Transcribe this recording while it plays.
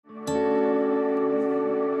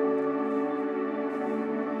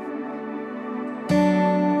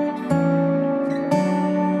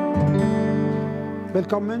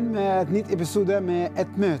Velkommen med et nytt episode med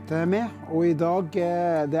et møte med, og I dag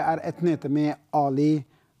det et møte med Ali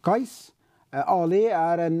Kais. Ali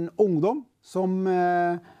en ungdom som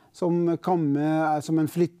kom som en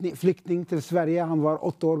flyktning til Sverige. Han var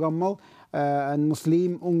 8 år gammel, en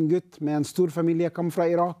muslim, ung gutt med en stor familie, kom fra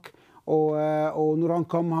Irak. Og når han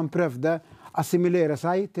kom, han prøvde å assimilere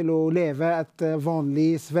seg til å leve et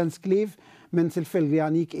vanlig svensk liv, men selvfølgelig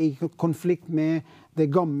han gikk I konflikt med det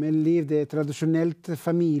gamle liv, det tradisjonelt,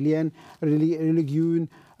 familien, religion,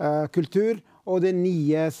 kultur, og det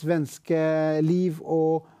nye svenske liv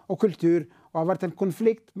og kultur. Og det har vært en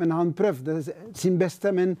konflikt, men han prøvde sin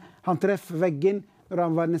beste, men han treffer veggen når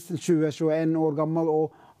han var nesten 20-21 år gammel,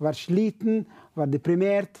 og var sliten, var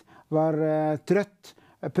deprimert, var trøtt,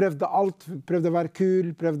 prøvde alt, prøvde å være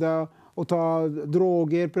kul, prøvde å ta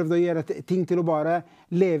droger, prøvde å gjøre ting til å bare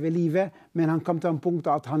leve livet, men han kom til en punkt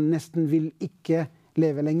at han nesten vil ikke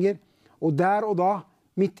leve lenger. Og der og da,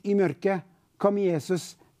 midt I mørket, kom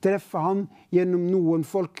Jesus, treffer han gjennom noen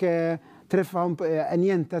folk, treffer han en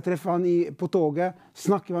jente, treffer han på toget,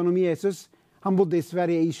 snakker han om Jesus. Han bodde I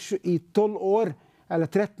Sverige I 12 år, eller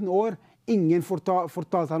 13 år. Ingen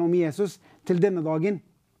fortalte han om Jesus til denne dagen.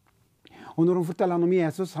 Og når hun forteller han om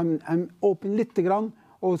Jesus, han åpner litt grann,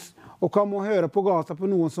 og kom og høre på gata på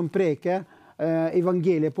noen som preker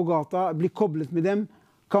evangeliet på gata, blir koblet med dem,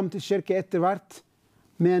 kom til kirke etter hvert,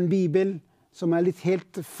 med en bibel som litt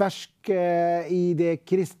helt fersk I det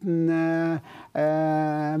kristen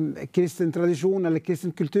tradisjon eller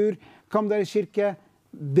kristen kultur. Kom der I kirke,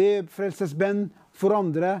 be frelsesbønn for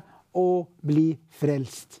andre og bli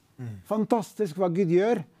frelst. Fantastisk hva Gud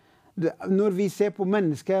gjør. Når vi ser på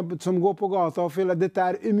mennesker som går på gata og føler at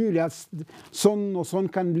dette umulig, at sånn og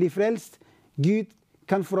sånn kan bli frelst, Gud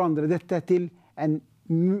kan forandre dette til en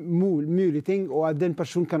mulig ting, og at den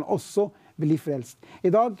personen kan også bli frelst. I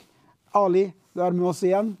dag, Ali, du med oss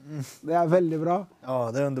igjen. Det veldig bra.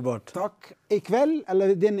 Ja, det underbart. Takk. I kveld,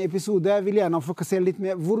 eller denne episode, vil jeg gjerne fokusere litt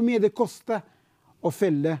mer hvor mye det koster å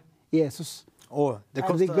følge Jesus. Det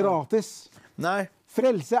koster... det gratis? Nei.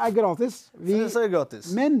 Frelse gratis. Frelse gratis.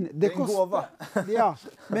 Men det koster... ja,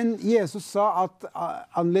 men Jesus sa at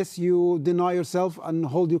unless you deny yourself and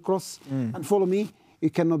hold your cross and follow me, you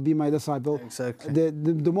cannot be my disciple. Exactly.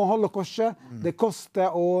 Du må holde korset. Det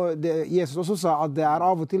koster, og Jesus også sa at det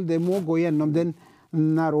av og til det må gå gjennom den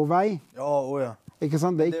nære vei. Ja, ja. Ikke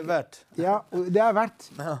sant? Det verdt. Ja, det verdt.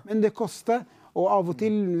 Ja. Men det koster. Og av og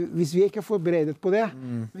til, hvis vi ikke er forberedt på det,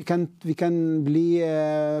 vi kan bli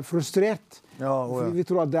frustrert. Ja, vi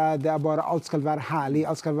tror at det bare, alt skal være herlig,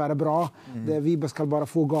 alt skal være bra. Vi skal bare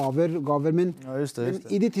få gaver. Men, ja, just det. Men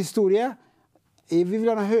I ditt historie, vi vil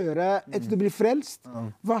gjerne høre, etter du blir frelst,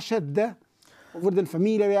 hva skjedde? Hvordan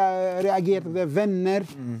familien reagerte, det venner.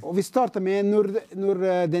 Og vi starter med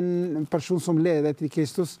når den personen som leder til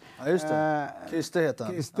Kristus, ja, just det. Krister heter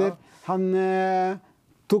han. Krister, han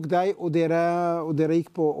tok deg, og dere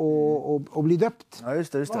gikk på å bli døpt. Ja,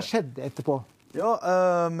 just det. Hva skjedde etterpå? Ja,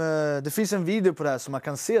 det finns en video på det här som man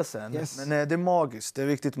kan se sen. Yes. Men det magiskt, det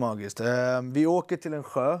riktigt magiskt. Vi åker till en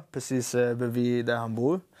sjö precis bredvid där han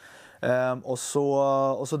bor. Och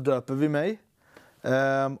så döper vi mig.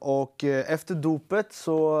 Och efter dopet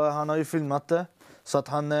så han har ju filmat det så att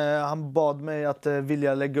han bad mig att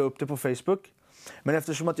vilja lägga upp det på Facebook. Men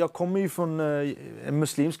eftersom att jag kommer ju från en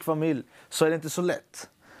muslimsk familj så är det inte så lätt.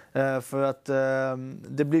 För att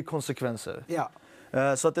det blir konsekvenser. Ja.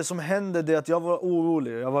 Så att det som hände det att jag var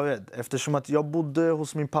orolig, jag var rädd eftersom att jag bodde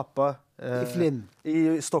hos min pappa I Flinn.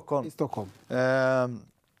 I Stockholm. I Stockholm.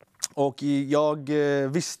 Och jag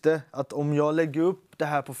visste att om jag lägger upp det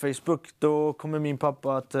här på Facebook då kommer min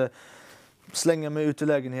pappa att slänga mig ut I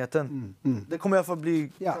lägenheten. Det kommer jag få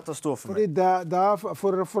bli katastrof för mig.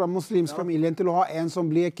 For en muslimsk familie til å ha en som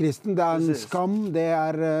blir kristen, det en skam, det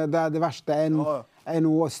det verste enn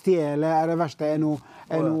å stjele, det verste enn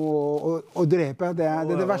å drepe. Det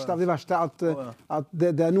det verste av det verste, at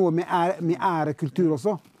det noe med ærekultur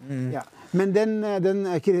også. Ja. Men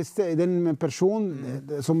den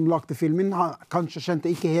personen som lagde filmen, han kanskje kjente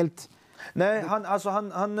ikke helt... Nej,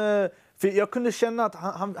 för jag kunde känna att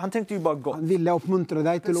han tänkte ju bara gott. Han ville uppmuntra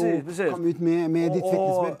dig till att komma ut med ditt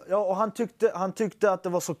vittnesbörd. Ja, och han tyckte att det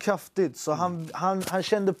var så kraftigt så han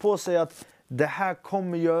kände på sig att det här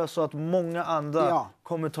kommer göra så att många andra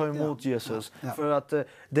kommer ta emot Jesus. För att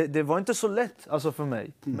det var inte så lätt alltså för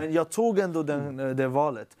mig. Men jag tog ändå det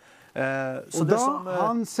valet. Så da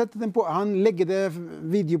han legger det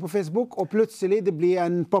video på Facebook, og plutselig det blir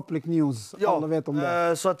en public news. Ja, alle vet om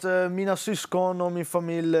det. Så att mina syskon och min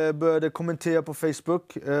familj började kommentera på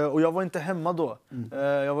Facebook. Och jag var inte hemma då.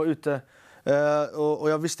 Jag var ute. Och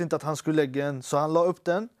jag visste inte att han skulle lägga den. Så han la upp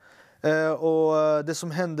den. Och det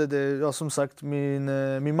som hände, ja, som sagt,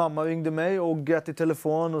 min mamma ringde mig och grät i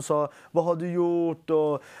telefon och sa: vad har du gjort?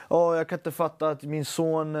 Och jag kan inte fatta att min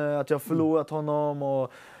son, att jag har förlorat honom.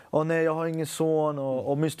 Och nej, jag har ingen son.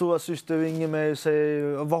 Och min stora syster ringer mig och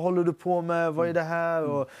säger: vad håller du på med? Vad är det här?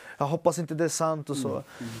 Och jag hoppas inte det är sant och så.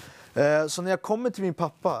 Så när jag kommer till min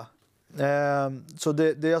pappa, så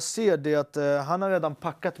det jag ser, det är att han har redan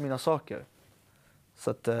packat mina saker.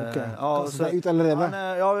 Så att, ja, så ut jag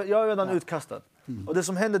är redan utkastad. Och det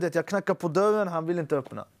som händer är att jag knackar på dörren, han vill inte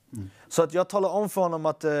öppna. Så att jag talar om för honom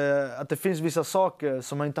att det finns vissa saker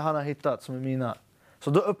som inte han har hittat, som är mina. Så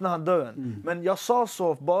då öppnar han dörren. Men jag sa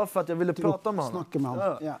så bara för att jag ville prata med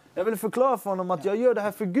honom. Ja. Jag ville förklara för honom att jag gör det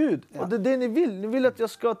här för Gud. Och det är det ni vill. Ni vill att jag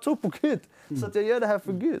ska tro på Gud. Så att jag gör det här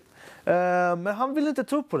för Gud. Men han vill inte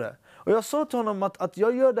tro på det. Och jag sa till honom att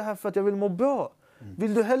jag gör det här för att jag vill må bra.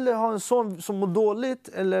 Vill du hellre ha en son som mår dåligt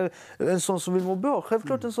eller en son som vill må bra?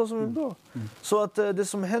 Självklart en son som vill må bra. Så att det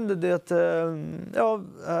som hände är att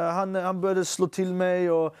han började slå till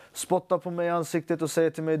mig och spotta på mig i ansiktet och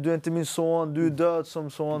säga till mig: du är inte min son, du är död som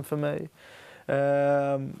son för mig.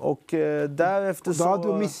 Och därefter så...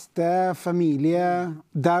 Då du miste familj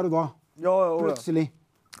där och då? Ja.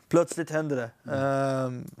 Plötsligt hände det.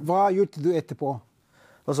 Vad gjorde du efterpå?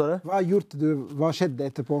 Vad sa du? Vad skedde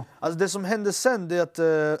efterpå? Alltså det som hände sen är att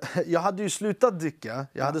jag hade ju slutat dricka.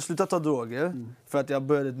 Jag hade slutat ta droger för att jag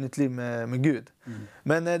började ett nytt liv med Gud.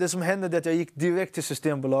 Men det som hände är att jag gick direkt till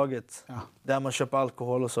Systembolaget. Där man köper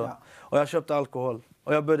alkohol och så. Och jag köpte alkohol.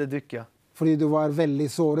 Och jag började dricka. För du var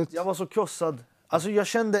väldigt sårad? Jag var så krossad. Alltså jag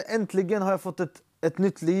kände äntligen har jag fått ett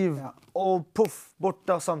nytt liv. Och puff,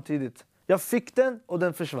 borta samtidigt. Jag fick den och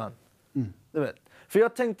den försvann. Du vet. För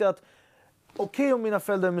jag tänkte att okej om mina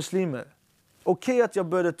föräldrar är muslimer. Okej att jag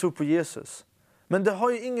började tro på Jesus. Men det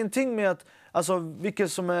har ju ingenting med att, alltså,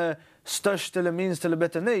 vilket som är störst eller minst eller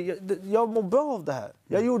bättre. Nej, jag mår bra av det här.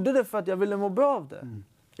 Jag gjorde det för att jag ville må bra av det.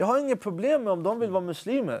 Jag har inget problem med om de vill vara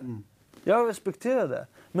muslimer. Jag respekterar det.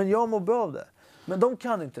 Men jag mår bra av det. Men de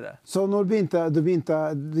kan inte det. Så när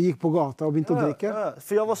du gick på gatan och började dricka? Ja,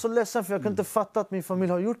 för jag var så ledsen för jag kunde inte fatta att min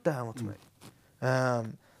familj har gjort det här mot mig.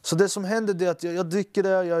 Så det som händer är att jag dricker det,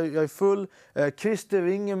 jag är full. Christer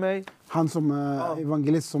ringer mig. Han som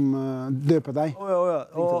evangelist som döper dig.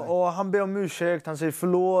 Och han ber om ursäkt, han säger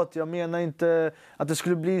förlåt, jag menar inte att det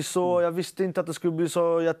skulle bli så. Jag visste inte att det skulle bli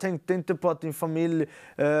så. Jag tänkte inte på att din familj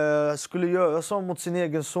skulle göra så mot sin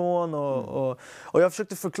egen son. Och jag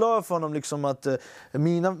försökte förklara för honom liksom att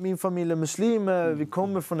min familj är muslimer. Vi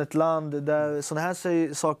kommer från ett land där sådana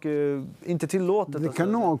här saker inte tillåtet. Det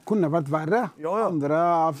kan nog kunna varit värre.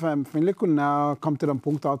 Andra familjer kunde komma till den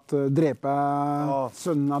punkt att dräpa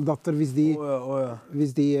söner och dotter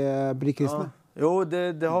hvis de blir kristna. Jo,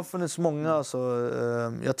 det har funnits många. Alltså,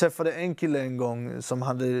 jag träffade en kille en gång som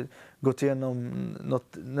hade gått igenom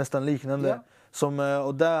något nästan liknande.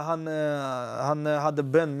 Och där han hade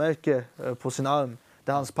brännmärke på sin arm.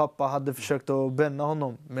 Där hans pappa hade försökt att bränna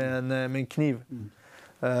honom med en kniv.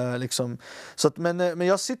 Liksom. Så att, men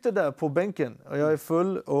jag sitter där på bänken och jag är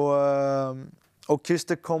full. Och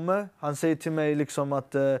Christer kommer, han säger till mig liksom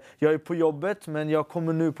att jag är på jobbet men jag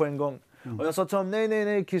kommer nu på en gång. Och jag sa till honom,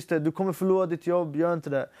 nej Christer, du kommer förlora ditt jobb, gör inte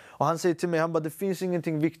det. Och han säger till mig, det finns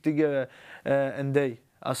ingenting viktigare än dig.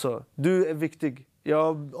 Alltså, du är viktig.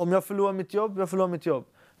 Om jag förlorar mitt jobb, jag förlorar mitt jobb.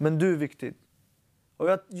 Men du är viktig. Och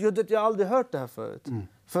jag har aldrig hört det här förut.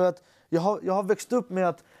 För att jag har växt upp med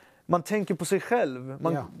att man tänker på sig själv.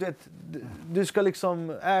 Du ska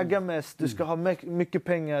liksom äga mest, du ska ha mycket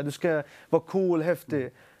pengar, du ska vara cool,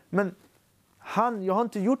 häftig. Men jag har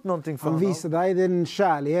inte gjort någonting för honom. Han visar dig den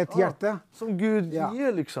kärlighet, hjärta. Som Gud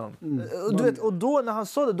ger liksom. Och då när han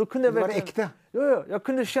sa det, då kunde jag verkligen... äkta. Jag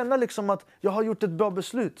kunde känna liksom att jag har gjort ett bra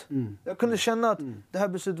beslut. Jag kunde känna att det här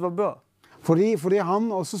beslutet var bra. Fordi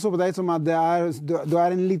han også så på dig som att du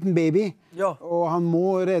är en liten baby. Och han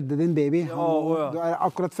må rädda din baby. Du är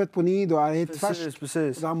akkurat född på ny, du är helt färsk.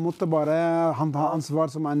 Precis. Han måste bara ta ansvar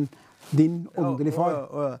som din åndelige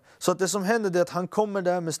far. Så att det som händer är att han kommer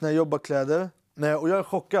där med sina jobbarkläder. Och jag är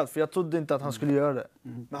chockad för jag trodde inte att han skulle göra det.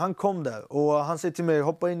 Men han kom där och han säger till mig,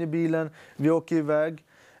 hoppa in i bilen, vi åker iväg.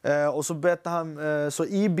 Och så berättar han, så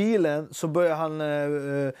i bilen så börjar han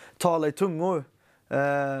tala i tungor.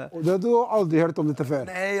 Och du har aldrig hört om detta förr?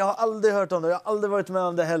 Nej, jag har aldrig hört om det. Jag har aldrig varit med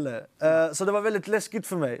om det heller. Så det var väldigt läskigt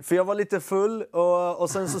för mig. För jag var lite full och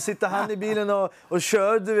sen så sitter han i bilen och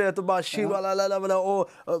kör, du vet, och bara och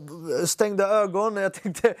stängde ögon. Jag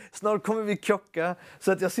tänkte, snart kommer vi krocka.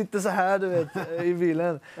 Så att jag sitter så här, du vet, i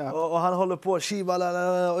bilen. Och han håller på, och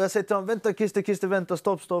jag säger till honom, vänta Christer, vänta,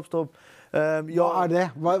 stopp. Vad är det?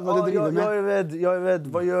 Vad du driver med? Jag är rädd.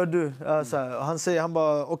 Vad gör du? Så här. Och han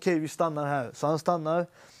bara, okej, vi stannar här. Så han stannar,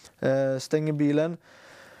 stänger bilen.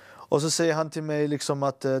 Och så säger han till mig liksom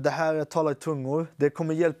att det här är tala i tungor. Det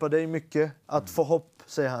kommer hjälpa dig mycket att få hopp,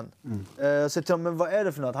 säger han. Jag säger till honom, men vad är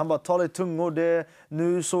det för något? Han bara, tala i tungor.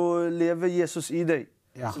 Nu så lever Jesus i dig.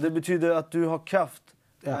 Ja. Så det betyder att du har kraft.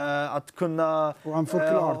 Att kunna... Och han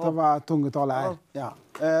förklarar vad tungotal är. Ja.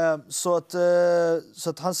 Så att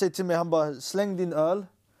han säger till mig, han bara, släng din öl.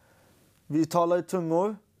 Vi talar i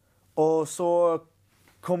tungor. Och så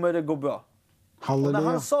kommer det gå bra. Halleluja. Och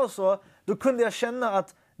när han sa så, då kunde jag känna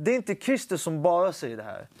att det är inte Kristus som bara säger det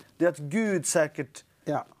här. Det är att Gud säkert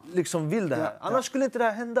liksom vill det här. Annars skulle inte det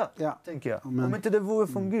här hända, tänker jag. Amen. Om inte det vore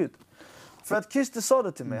från Gud. För att Kristus sa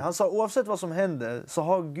det till mig. Han sa, oavsett vad som händer så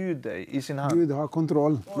har Gud dig i sin hand. Gud har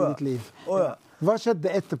kontroll i ditt liv. Vad skedde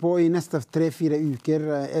efterpå i nästa 3-4 veckor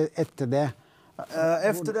efter det?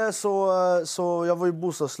 Efter det så jag var ju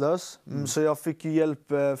bostadslös. Så jag fick ju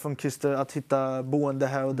hjälp från Christer att hitta boende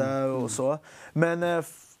här och där och så. Men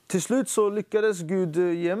till slut så lyckades Gud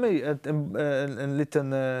ge mig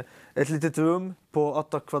ett litet rum på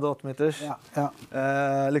 8 kvadratmeters.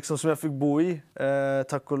 Liksom som jag fick bo i.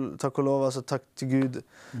 Tack och lov, alltså tack till Gud.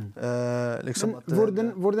 Liksom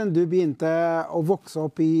Hvordan du begynte att växa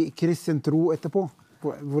upp i kristen tro efterpå?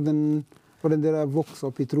 Hvordan dere vokste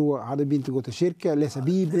upp i tro? Hade du begynt att gå till kyrkan, läsa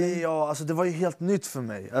Bibeln? Ja, alltså det var ju helt nytt för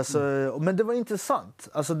mig. Alltså, men det var intressant.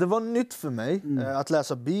 Alltså det var nytt för mig att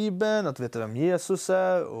läsa Bibeln, att veta vem Jesus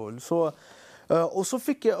är och så. Och så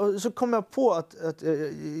kom jag på att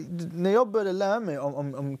när jag började lära mig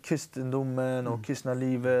om kristendomen och kristna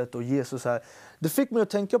livet och Jesus här, det fick mig att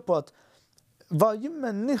tänka på att varje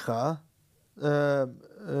människa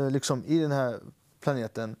liksom i den här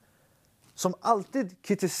planeten som alltid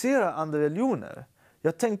kritiserar andra religioner.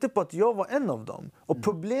 Jag tänkte på att jag var en av dem. Och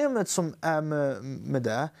problemet som är med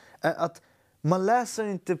det är att man läser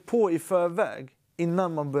inte på i förväg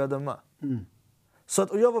innan man börjar döma.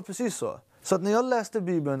 Och jag var precis så. Så att när jag läste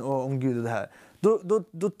Bibeln om Gud och det här,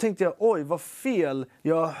 då tänkte jag, oj, vad fel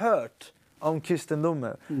jag har hört om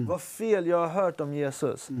kristendomen. Vad fel jag har hört om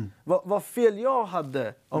Jesus. Vad fel jag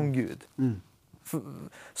hade om Gud.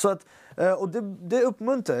 Så att, och det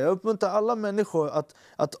uppmuntrar jag. Jag uppmuntrar alla människor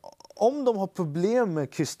att om de har problem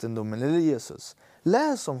med kristendomen eller Jesus,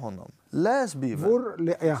 läs om honom. Läs Bibeln.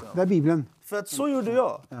 Det är Bibeln. För att så gjorde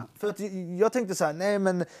jag. För att jag tänkte så här, nej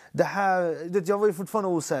men det här, jag var ju fortfarande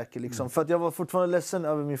osäker liksom. För att jag var fortfarande ledsen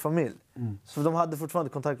över min familj. Så de hade fortfarande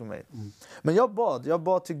kontakt med mig. Men jag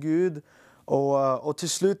bad till Gud. Och till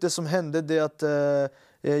slut det som hände det är att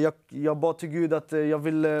jag bad till Gud att jag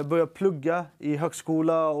ville börja plugga i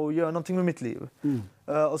högskola och göra någonting med mitt liv.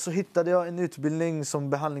 Och så hittade jag en utbildning som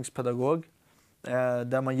behandlingspedagog.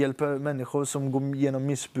 Där man hjälper människor som går igenom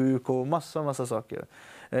missbruk och massa saker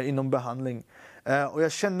inom behandling. Och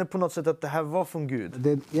jag kände på något sätt att det här var från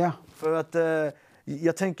Gud. För att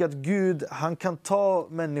jag tänker att Gud, han kan ta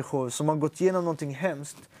människor som har gått igenom någonting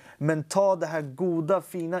hemskt, men ta det här goda,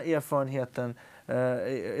 fina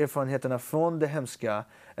erfarenheterna från det hemska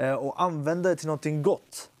och använda det till någonting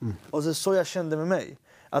gott. Och så jag kände med mig.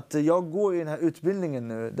 Att jag går i den här utbildningen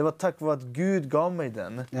nu, det var tack vare att Gud gav mig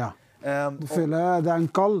den. Du följer den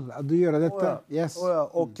kall att du gör detta.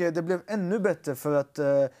 Och det blev ännu bättre för att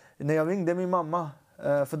när jag ringde min mamma,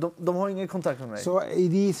 för de har ingen kontakt med mig. Så i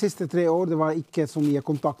de sista 3 år det var inte så mycket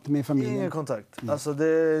kontakt med familjen? Ingen kontakt. Alltså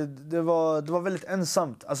det var väldigt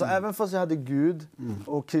ensamt. Alltså även fast jag hade Gud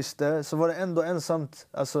och Christer så var det ändå ensamt.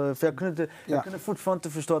 Alltså, för jag kunde fortfarande inte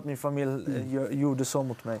förstå att min familj gjorde så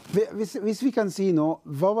mot mig. Hvis vi kan säga nu,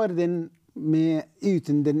 vad var den med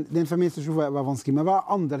utan den familjesituationen var vansklig, men vad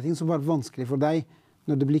är andra ting som var vanskligt för dig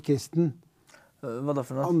när du blev kristen? Vad då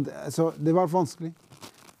för något? Så det var vanskligt?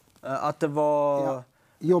 Att det var...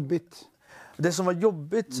 jobbigt. Det som var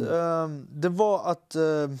jobbigt, det var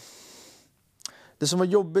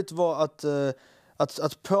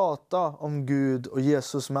att prata om Gud och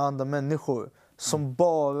Jesus med andra människor som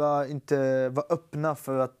bara inte var öppna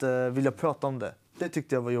för att vilja prata om det. Det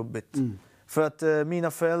tyckte jag var jobbigt. För att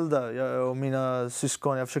mina föräldrar och mina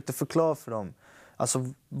syskon, jag försökte förklara för dem alltså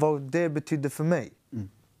vad det betydde för mig.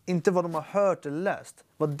 Inte vad de har hört eller läst,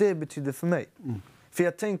 vad det betydde för mig. För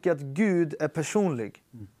jag tänker att Gud är personlig.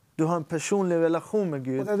 du har en personlig relation med Og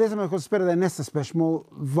Gud. det er det som jeg kan spørre deg neste spørsmål.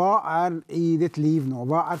 Hva er i ditt liv nå?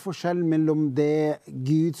 Hva er forskjellen mellom det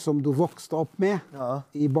Gud som du vokste opp med Ja.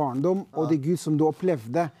 i barndom, og det Gud som du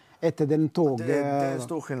opplevde etter den toget? Det är en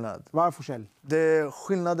stor skillnad. Hva er forskjell?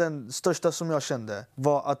 Skillnaden, största som jag kände,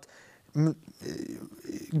 var att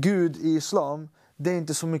Gud i islam, det är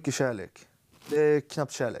inte så mycket kärlek. Det är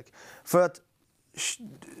knappt kärlek. För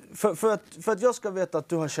att jag ska veta att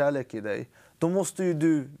du har kärlek i dig, då måste ju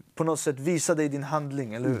du på något sätt visa dig din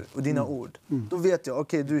handling, eller hur? Och dina ord. Då vet jag,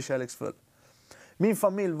 okej, du är kärleksfull. Min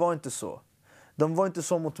familj var inte så. De var inte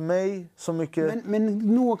så mot mig så mycket. Men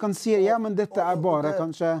noen kan si ja, men dette er bare det-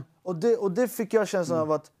 kanskje Och det fick jag känslan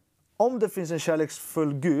av att om det finns en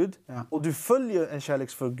kärleksfull Gud Ja. och du följer en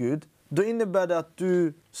kärleksfull Gud, då innebär det att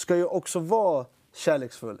du ska ju också vara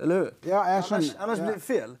kärleksfull, eller hur? Ja, jeg skjønner. Annars blir det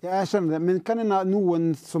fel. Ja, jeg skjønner det. Men kan hende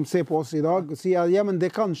noen som ser på oss i dag, si at ja, men det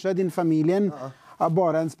kanskje din familien er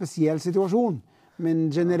bare en spesiell situasjon. Men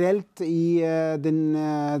generelt i den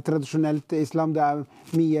tradisjonelt islam, det er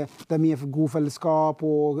mye for god fellesskap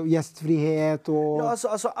og gjestfrihet og Ja,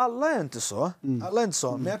 alltså alla är inte så. Alla är inte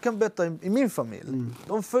så. Men jag kan berätta i min familj.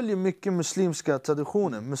 De följer mycket muslimska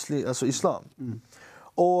traditioner, alltså islam.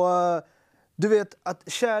 Och du vet att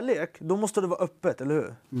kärlek, då måste det vara öppet, eller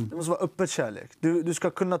hur? Det måste vara öppet kärlek. Du ska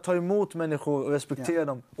kunna ta emot människor och respektera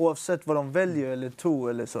dem oavsett vad de väljer eller tror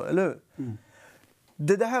eller så, eller hur?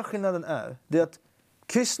 Det här skillnaden är, det är att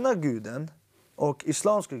kristna guden och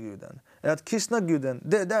islamska guden, är att kristna guden,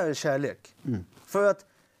 det där är kärlek. För att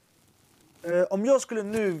om jag skulle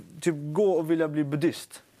nu typ gå och vilja bli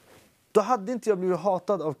buddhist, då hade inte jag blivit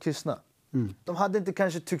hatad av kristna. De hade inte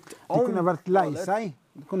kanske tyckt om... De kunne vært lei valet. seg.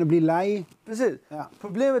 De kunne bli lei. Precis. Ja.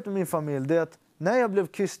 Problemet med min familj, det är att när jag blev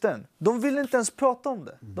kristen, de ville inte ens prata om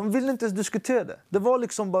det. De ville inte ens diskutera det. Det var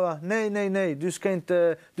liksom bara, nej, du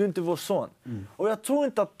är inte vår son. Och jag tror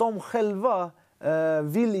inte att de själva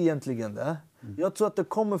vill egentligen det. Jag tror att det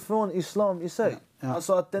kommer från islam i sig. Ja.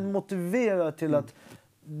 Alltså att den motiverar till att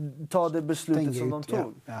ta det beslutet Stänga som de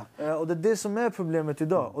ut, ja. tog. Och det är det som är problemet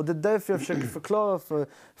idag. Och det är därför jag försöker förklara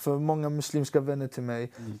för många muslimska vänner till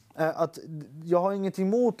mig att jag har inget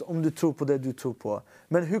emot om du tror på det du tror på.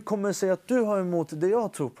 Men hur kommer det sig att du har emot det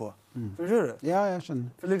jag tror på? Förstår du? Ja, jeg skjønner.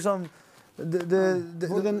 För liksom,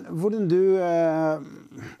 Hvordan du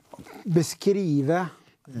beskriver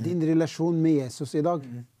din relasjon med Jesus i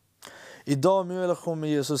dag? Idag min relation med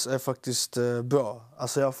Jesus är faktiskt bra.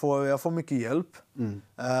 Alltså jag får mycket hjälp.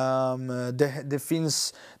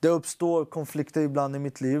 Det uppstår konflikter ibland i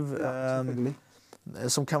mitt liv. Selvfølgelig.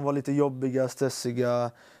 Som kan vara lite jobbiga,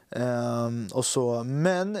 stressiga och så.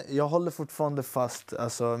 Men jag håller fortfarande fast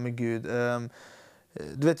alltså, med Gud.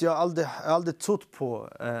 Du vet, jag har aldrig trott på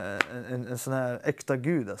en sån här äkta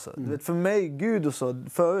Gud. Alltså. Du vet, för mig, Gud och så,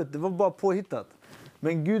 förut, det var bara påhittat.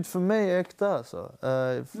 Men Gud för mig är äkta. Alltså.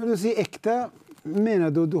 Når du sier ekte,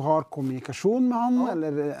 mener du har kommunikasjon med han? Ja.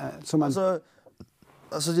 Eller, som en,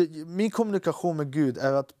 Alltså, min kommunikation med Gud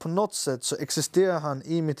är att på något sätt så existerar han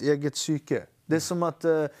i mitt eget psyke. Det är som att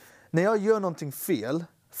när jag gör någonting fel,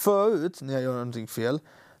 förut när jag gör någonting fel,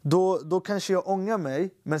 då kanske jag ångrar mig,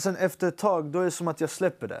 men sen efter ett tag då är det som att jag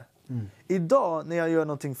släpper det. Idag när jag gör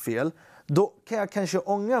någonting fel, då kan jag kanske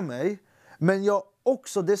ångra mig, men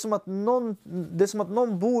det är som att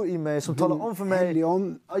någon bor i mig som talar om för mig.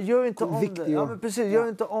 Helligånd. Ja, gör inte om Viktig, det. Ja, ja. men precis, gör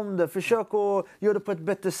inte om det. Försök att göra det på ett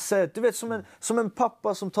bättre sätt. Du vet, som en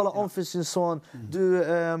pappa som talar om för sin son. Du,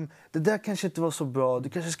 det där kanske inte var så bra. Du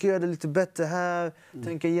kanske ska göra det lite bättre här.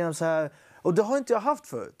 Tänka igenom så här. Och det har inte jag haft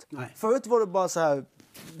förut. Nej. Förut var det bara så här,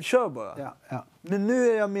 kör bara. ja. Men nu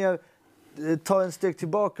är jag mer, ta en steg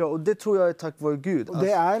tillbaka. Och det tror jag är tack vare Gud. Og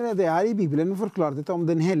det er i Bibelen forklart dette om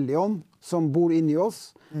Den hellige ånd som bor inni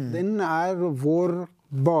oss. Den er vår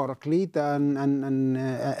baraklit. Det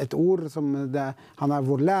er et ord som han er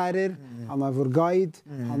vår lærer, han er vår guide.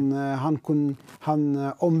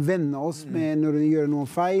 Han omvender oss med når vi gjør noe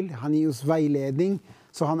feil. Han gir oss veiledning.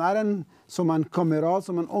 Så han er som en kamerat,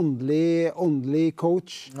 som en åndelig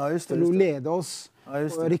coach Ja, just det, til å just det. lede oss Ja,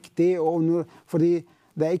 just det. riktig. Fordi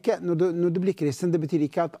det er ikke, når du blir kristen, det betyr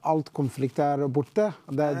ikke at alt konflikt er borte.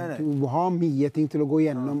 Nej. Du må ha mye ting til å gå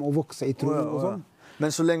gjennom og vokse i tro og sånn.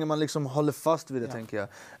 Men så länge man liksom håller fast vid det, tänker jag.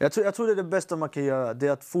 Jag tror det är det bästa man kan göra. Det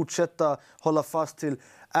är att fortsätta hålla fast till,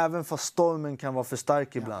 även fast stormen kan vara för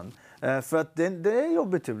stark ibland. För att det är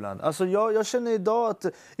jobbigt ibland. Alltså jag känner idag att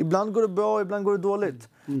ibland går det bra, ibland går det dåligt.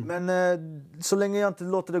 Men så länge jag inte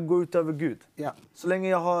låter det gå ut över Gud. Ja. Så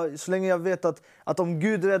länge jag vet att om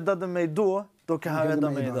Gud räddade mig då kan han rädda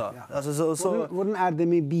mig idag. Ja. Alltså, så, Hvordan er det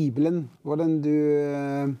med Bibelen? Hvordan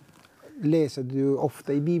du Läser du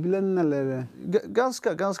ofta i Bibeln? Eller?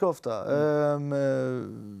 Ganska ofta.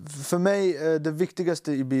 För mig, det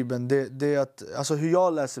viktigaste i Bibeln, det är att, alltså hur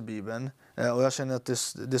jag läser Bibeln, och jag känner att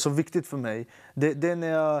det är så viktigt för mig, det är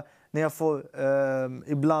när jag får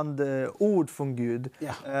ibland ord från Gud,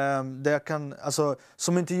 där jag kan, alltså,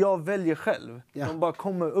 som inte jag väljer själv. De bara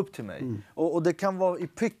kommer upp till mig. Och det kan vara i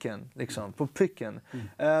pricken, liksom, på pricken.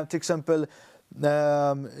 Till exempel,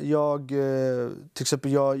 jag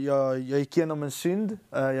gick igenom en synd,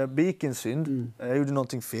 jag begick en synd, jag gjorde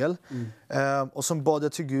någonting fel. Och så bad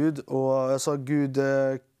jag till Gud och jag sa, Gud,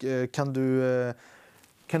 kan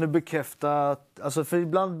du bekräfta, alltså för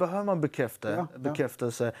ibland behöver man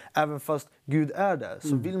bekräftelse, även fast Gud är där,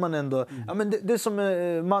 så vill man ändå, ja, men det är som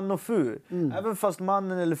man och fru, även fast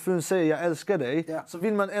mannen eller frun säger jag älskar dig, så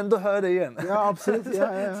vill man ändå höra det igen. Ja, absolut.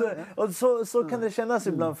 Så kan det kännas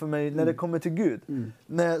ibland för mig när det kommer till Gud.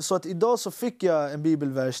 Så att idag så fick jag en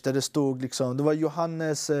bibelvers där det stod, liksom, det var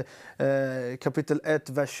Johannes kapitel 1,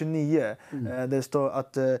 vers 29. Det står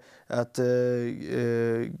att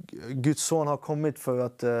Guds son har kommit för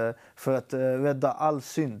att rädda all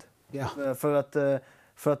synd. För att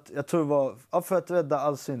jag tror det var för att rädda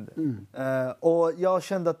all synd. Och jag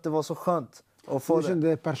kände att det var så skönt att få du kände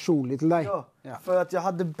det personligt till dig? Ja, för att jag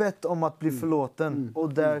hade bett om att bli förlåten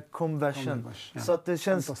och där kom versen. Så att det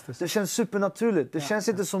känns supernaturligt. Det känns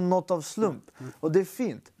inte som något av slump. Och det är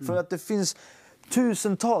fint, för att det finns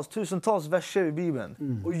tusentals verser i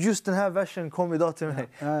Bibeln. Och just den här versen kom idag till mig.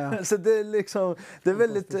 Så det är liksom, det är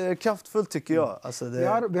väldigt kraftfullt tycker jag. Alltså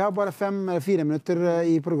vi har bara 4 minuter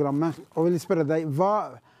i programmet. Och vill spela dig,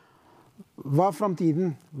 vad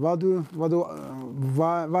framtiden? Vad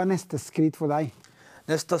är nästa skritt för dig?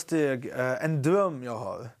 Nästa steg, en dröm jag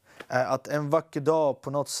har, är att en vacker dag på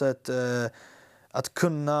något sätt att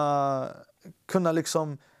kunna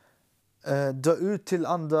liksom dra ut till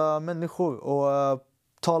andra människor och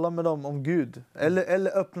tala med dem om Gud.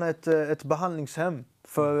 Eller öppna ett behandlingshem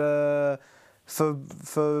för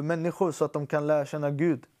människor så att de kan lära känna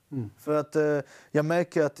Gud. För att jag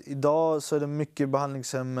märker att idag så är det mycket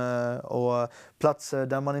behandlingshem och platser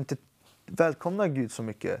där man inte välkomnar Gud så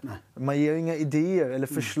mycket. Man ger inga idéer eller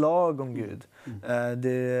förslag om Gud. Det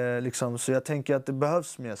är liksom, så jag tänker att det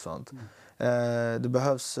behövs mer sånt. Det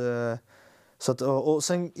behövs... Så att, och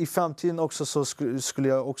sen i framtiden också så skulle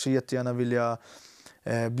jag också jättegärna vilja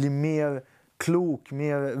bli mer klok,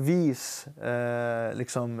 mer vis.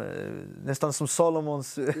 Liksom, nästan som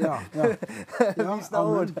Salomons visna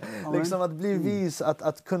ord. Liksom att bli vis,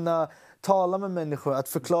 att kunna tala med människor, att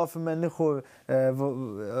förklara för människor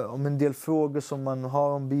om en del frågor som man har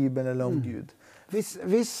om Bibeln eller om Gud.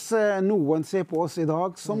 Hvis någon ser på oss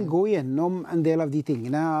idag som går igenom en del av de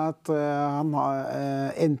tingene, att han har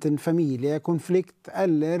enten familjekonflikt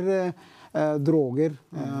eller droger,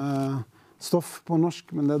 stoff på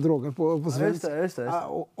norsk, men det är droger på svensk,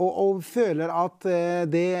 och føler att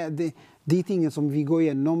de tingene som vi går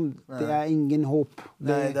igenom, det är ingen hopp.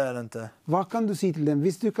 Nej, det är det inte. Vad kan du säga till dem?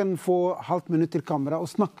 Hvis du kan få halvt minut till kamera och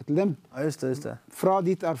snacka till dem. Ja, just det. Från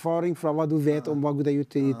ditt erfaring, från vad du vet om vad Gud har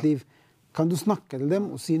gjort i ditt liv. Kan du snacka till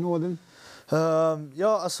dem och säga något?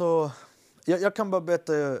 Ja, alltså... Jag kan bara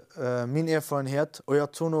berätta min erfarenhet, och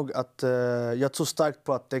jag tror nog att... jag tror starkt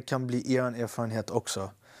på att det kan bli er erfarenhet också.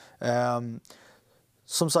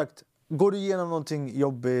 Som sagt, går du igenom någonting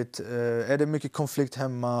jobbigt, är det mycket konflikt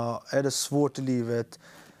hemma, är det svårt i livet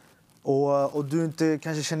och du inte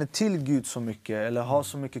kanske känner till Gud så mycket eller har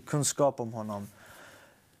så mycket kunskap om honom.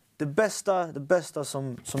 Det bästa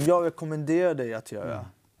som jag rekommenderar dig att göra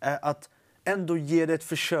är att ändå ge det ett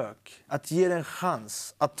försök, att ge det en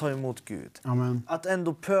chans att ta emot Gud. Amen. Att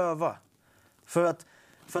ändå pröva. För att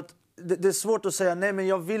det är svårt att säga nej men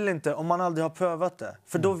jag vill inte om man aldrig har prövat det.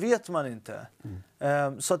 För då vet man inte.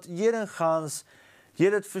 Så att ge det en chans, ge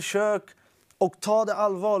det ett försök och ta det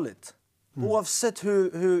allvarligt. Oavsett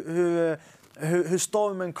hur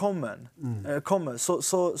stormen kommer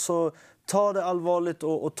så ta det allvarligt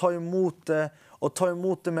och ta emot det. Och ta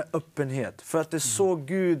emot det med öppenhet. För att det är så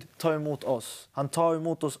Gud tar emot oss. Han tar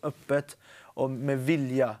emot oss öppet och med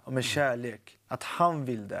vilja och med kärlek. Att han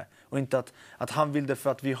vill det. Och inte att han vill det för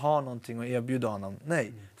att vi har någonting att erbjuda honom.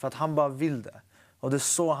 Nej, för att han bara vill det. Och det är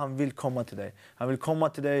så han vill komma till dig. Han vill komma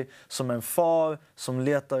till dig som en far som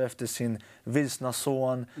letar efter sin vilsna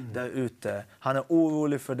son där ute. Han är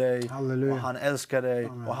orolig för dig. Halleluja. Och han älskar dig.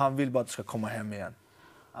 Amen. Och han vill bara att du ska komma hem igen.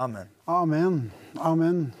 Amen. Amen.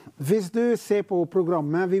 Amen. Hvis du ser på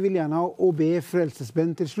programmet, vi vill gärna be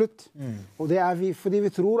frelsesbønn till slut. Och det är vi, för vi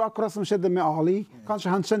tror akkurat som skedde med Ali. Kanske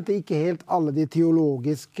han kände inte helt alla de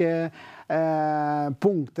teologiska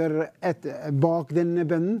punkter bak den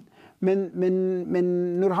bönnen. Men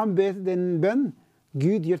når han ber den bønn,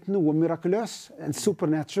 Gud gjør noe mirakuløst, en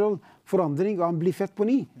supernatural forandring, og han blir født på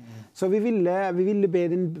ny. Så vi ville be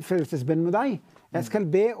den frelsesbønn med deg. Jeg skal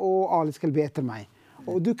be, og Ali skal be etter meg.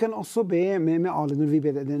 Og du kan også be med Ali når vi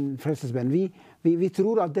ber den frelsesbønn. Vi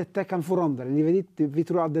tror at dette kan forandre. Vi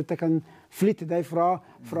tror at dette kan flytte deg fra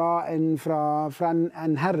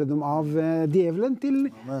en herredom av djevelen til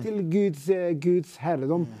Guds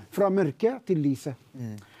herredom. Fra mørket til lyset.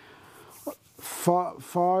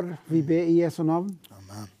 Far, vi ber i Jesu navn.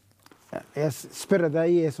 Amen. Jeg spør deg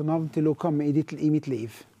i Jesu navn til å komme i mitt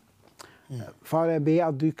liv. Far, jeg ber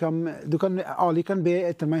at Ali kan be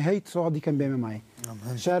etter meg høyt, så de kan be med meg.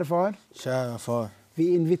 Amen. Kjære far,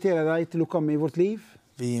 vi inviterer deg til å komme i vårt liv.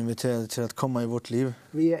 Vi inviterer deg til å komme i vårt liv.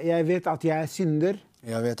 Jeg vet at jeg er synder.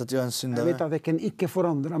 Jeg vet at jeg er en syndere. Jeg vet at jeg kan ikke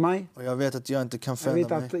forandre meg. Og jeg vet at jeg ikke kan forandre meg.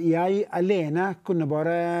 Jeg vet at jeg alene kunne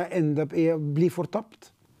bare ende opp i å bli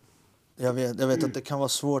fortapt. Jeg vet at det kan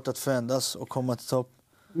være svårt å forandres og komme til topp.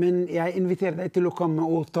 Men jeg inviterer deg til å komme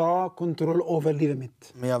og ta kontroll over livet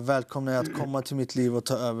mitt. Men jeg velkomner deg til å komme til mitt liv og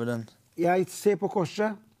ta over den. Jeg ser på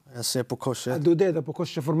korset. Jeg ser på korset. At du døde på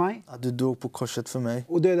korset for meg. At du dog på korset for meg.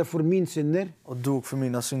 Og døde for min synder. Og dog for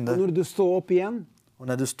mine synder. Og når du står opp igjen. Og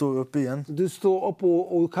når du står opp igjen. Du står opp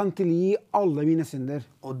og kan tilgi alle mine synder.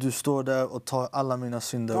 Og du står der og tar alle mine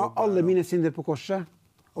synder. Ta alle mine synder på korset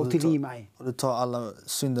og tilgi meg. Og du tar alle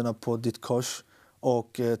synderne på ditt kors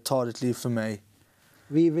og tar ditt liv for meg.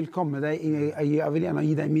 Vi vil komme deg, jeg vil gjerne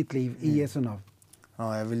gi deg mitt liv i Jesu navn. Ja,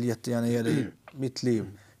 jeg vil gjerne gi deg mitt liv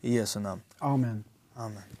i Jesu navn. Amen.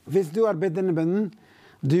 Amen. Hvis du har bedt denne bønnen,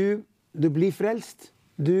 du blir frelst,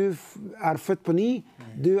 du er født på ny,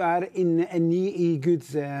 du er inne ny i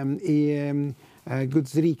Guds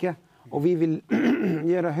rike, og vi vil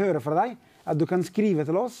høre fra deg at du kan skrive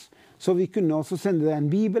til oss, så vi kunne også sende deg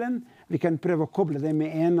en Bibelen, vi kan prøve å koble deg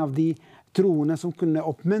med en av de troende som kunne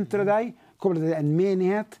oppmuntre deg, koble deg til en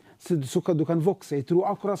menighet, så du kan vokse i tro,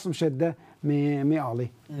 akkurat som skjedde med Ali.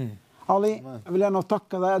 Ali, jeg vil gjerne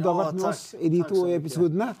takke deg. Du har vært med oss i de 2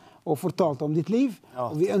 episodene og fortalt om ditt liv.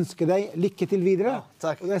 Og vi ønsker deg lykke til videre.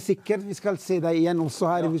 Og det er sikkert vi skal se deg igjen også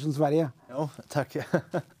her i Visjon Sverige. Ja, takk.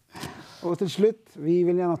 Og til slutt, vi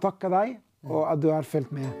vil gjerne takke deg, og at du har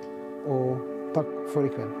fulgt med. Og takk for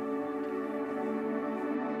i kveld.